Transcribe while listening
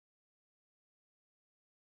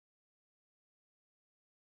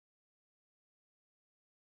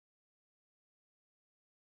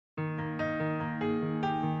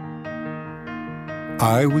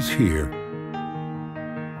I was here.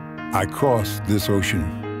 I crossed this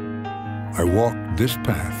ocean. I walked this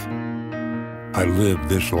path. I lived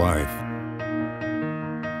this life.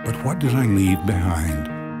 But what did I leave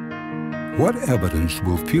behind? What evidence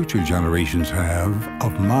will future generations have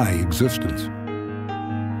of my existence?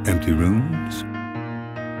 Empty rooms?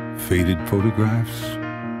 Faded photographs?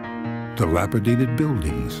 Dilapidated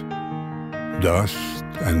buildings? Dust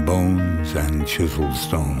and bones and chiseled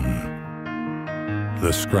stone?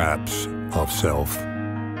 The scraps of self,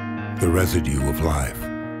 the residue of life.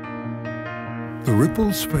 The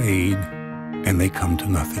ripples fade and they come to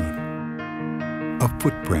nothing. A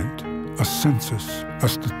footprint, a census, a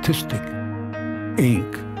statistic,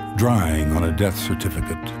 ink drying on a death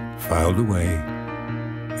certificate, filed away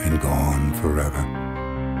and gone forever.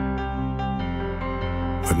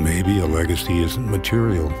 But maybe a legacy isn't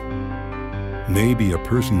material. Maybe a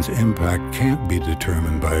person's impact can't be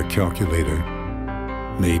determined by a calculator.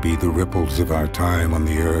 Maybe the ripples of our time on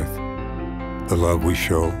the earth, the love we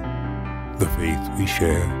show, the faith we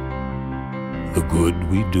share, the good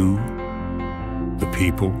we do, the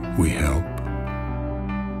people we help,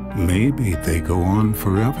 maybe they go on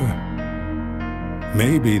forever.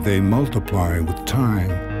 Maybe they multiply with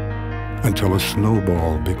time until a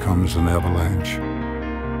snowball becomes an avalanche,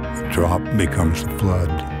 a drop becomes a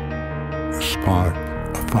flood, a spark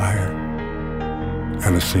a fire,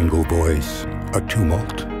 and a single voice a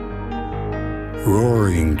tumult,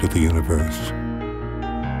 roaring to the universe.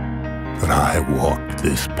 But I walked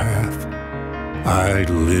this path. I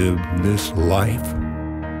lived this life.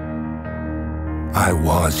 I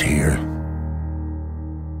was here.